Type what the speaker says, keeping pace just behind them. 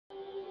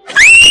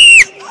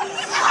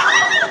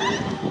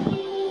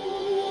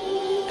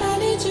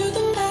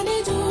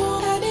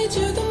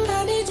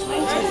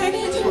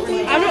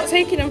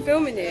taking and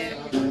filming it.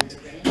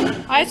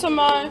 Hi,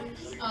 Tomo.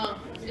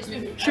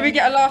 Should we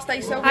get a last day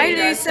selfie? Hi,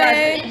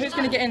 Lucy. Who's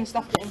going to get in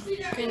stuff?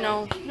 You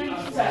know.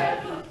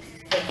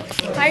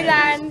 Hi,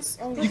 Lance.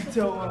 You can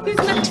tell. Who's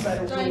next? The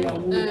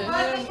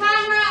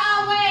camera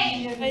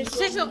away. Hey,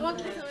 sit up.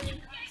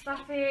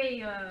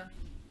 Stuffy.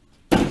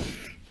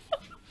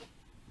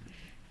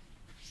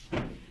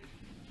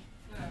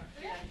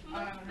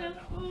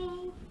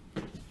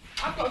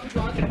 I've got a good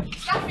one.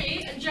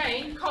 Stuffy and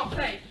Jane can't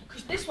play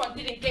because this one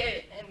didn't get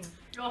it in.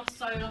 You're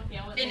so lucky.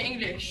 In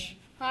English.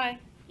 Hi.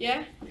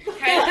 Yeah?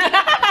 Okay.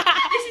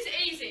 This is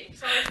easy.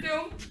 So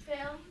film.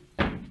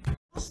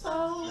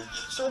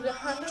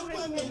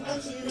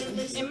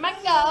 In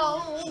mango.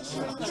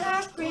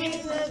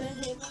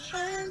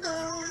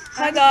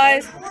 Hi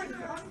guys.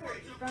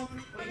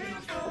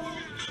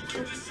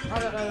 I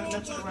don't know if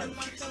that's right.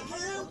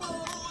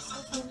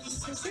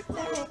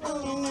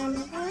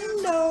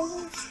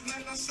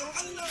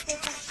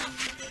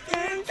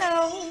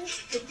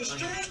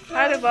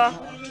 Hi, Oliver.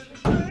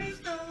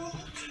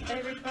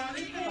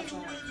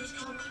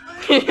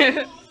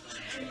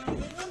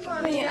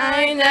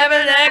 I ain't never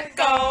let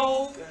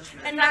go,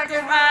 and I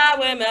can ride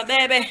with my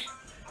baby.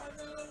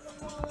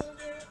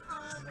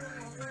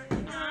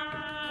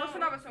 What's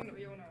another song that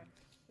we all know?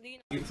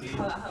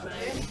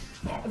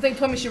 I think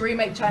Tommy should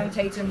remake Channing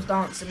Tatum's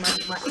dance in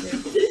Magic Mike.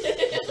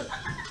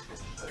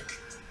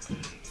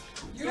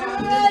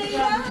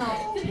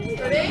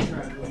 Ready?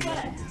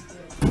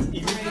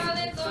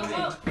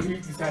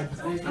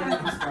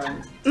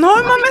 No,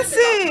 my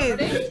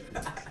message.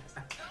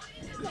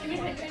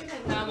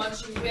 Now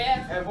watch you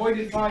wear.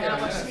 Avoided fire. Now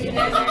watch me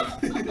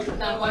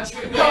now watch me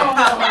wear.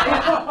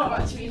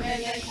 Watch me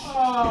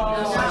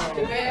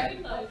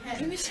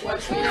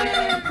watch me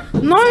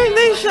No,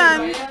 Nation.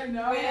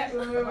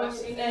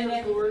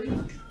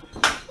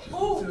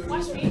 Oh,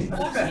 watch me.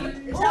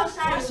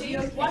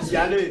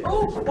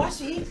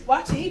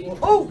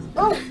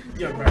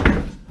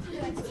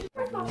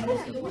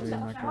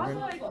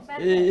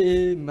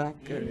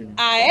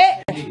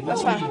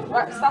 That's fine.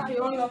 Right, stop it.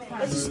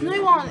 There's this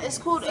new one. It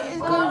goes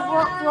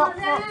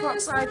rock,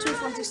 side,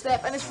 220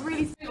 step, and it's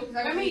really. Do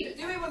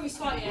it when we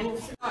start it.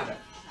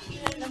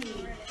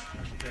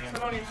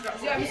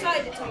 Yeah, we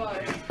started it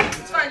tomorrow.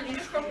 It's fine, you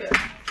just crop it.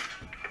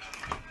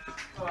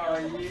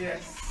 Oh,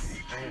 yes.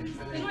 I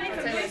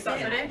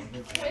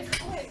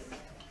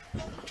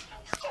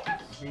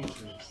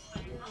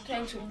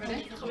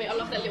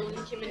love that little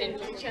Nicki Minaj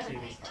picture.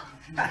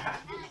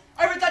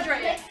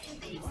 Over-exaggerate it.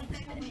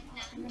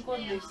 Oh my god,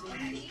 Lucy.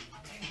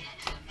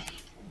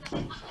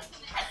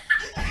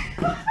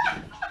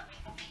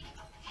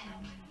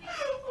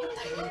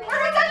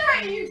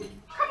 Over-exaggerate you!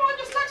 Come on,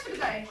 just snacks for the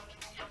day.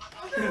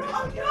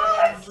 Oh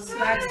god!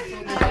 Snacks for the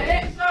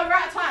day. No, we're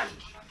out of time.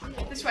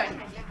 This way.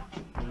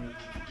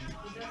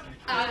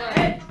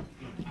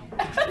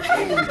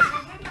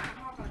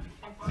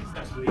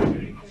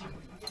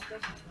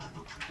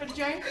 Ready,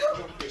 Jane?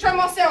 Try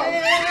myself.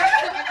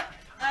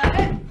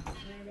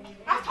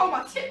 I told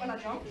my tip when I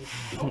jump.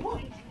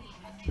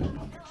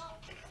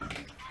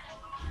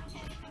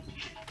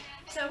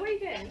 So what are you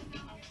doing?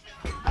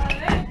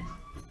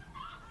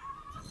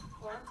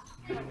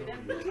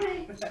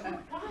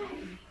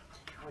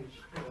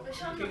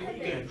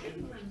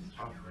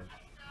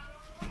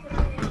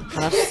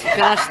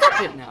 Can I stop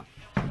it now?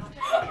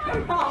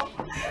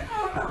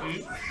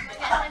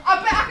 I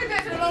bet I can do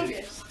it for the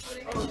longest.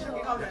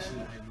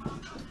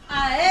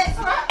 It's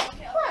alright.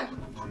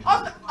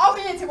 I'll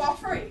be into while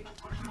free.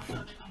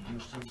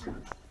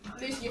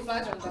 Lucy, your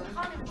flags are done. I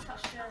can't even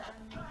touch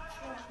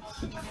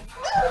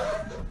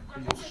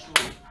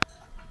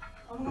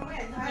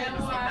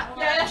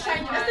yeah, let's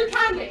change it. Let's do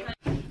candy.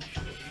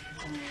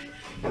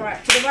 Right,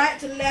 to the right,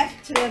 to the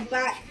left, to the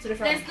back, to the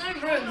front. There's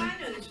no room.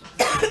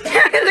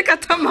 Look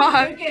at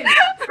Tomo.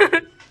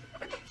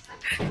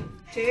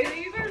 Two.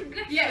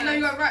 Yeah, no,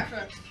 you got right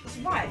first. It's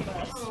right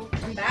first. Oh.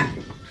 And back.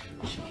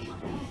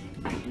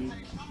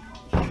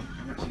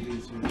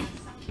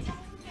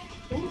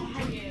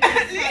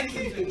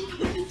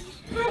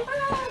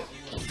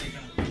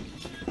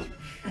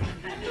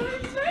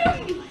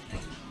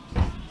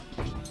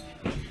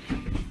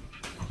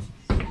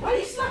 Why are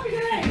you slapping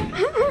her leg?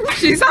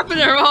 She's slapping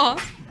her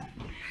ass.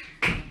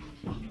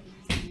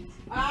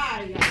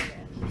 Ah, yeah.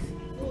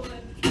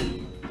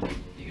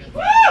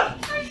 Woo! I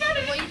got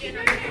it. What are you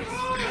doing? I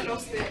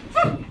lost it.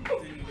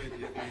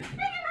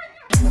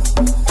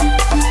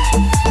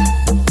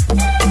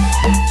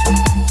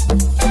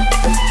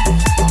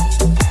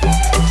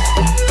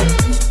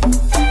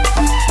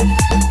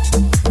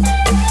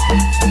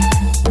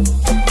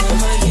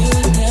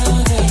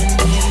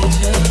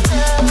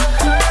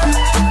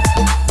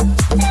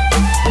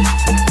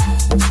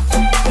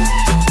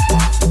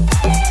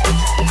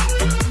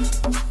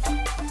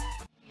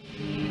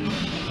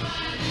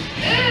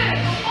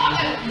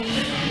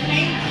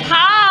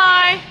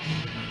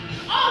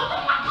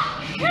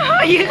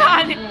 You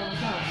can't.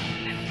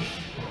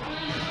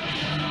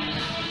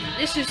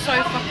 This is so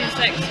fucking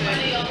sexy.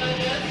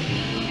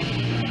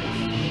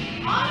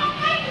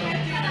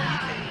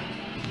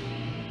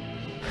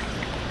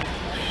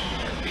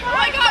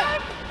 my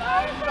god!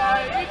 Bang,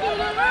 bang, into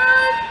the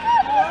room!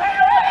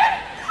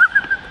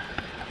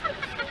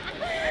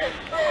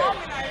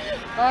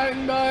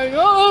 Bang, bang,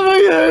 all over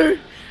you!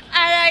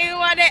 I know you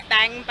want it.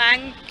 Bang,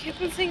 bang.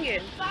 Keep on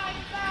singing. Bang,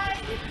 bang,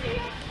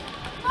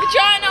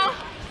 Vagina.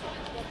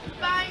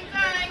 bang,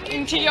 bang.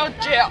 Into your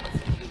jet.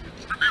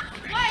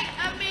 Wait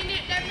a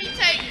minute, let me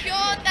take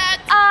your dad.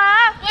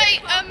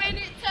 Wait a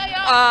minute, take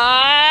your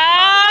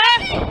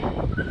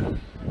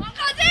my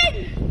cousin.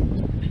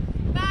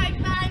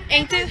 Bang, bang.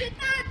 Into. Your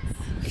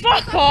dad's.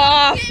 Fuck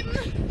off.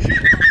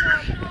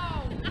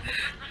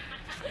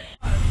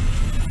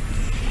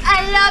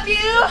 I love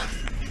you.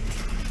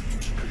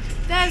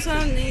 There's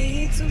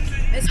only two.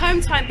 It's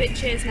home time,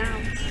 bitches, now.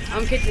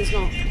 I'm kidding, it's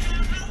not.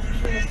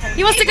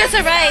 He wants to go to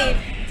rave.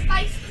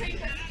 Ice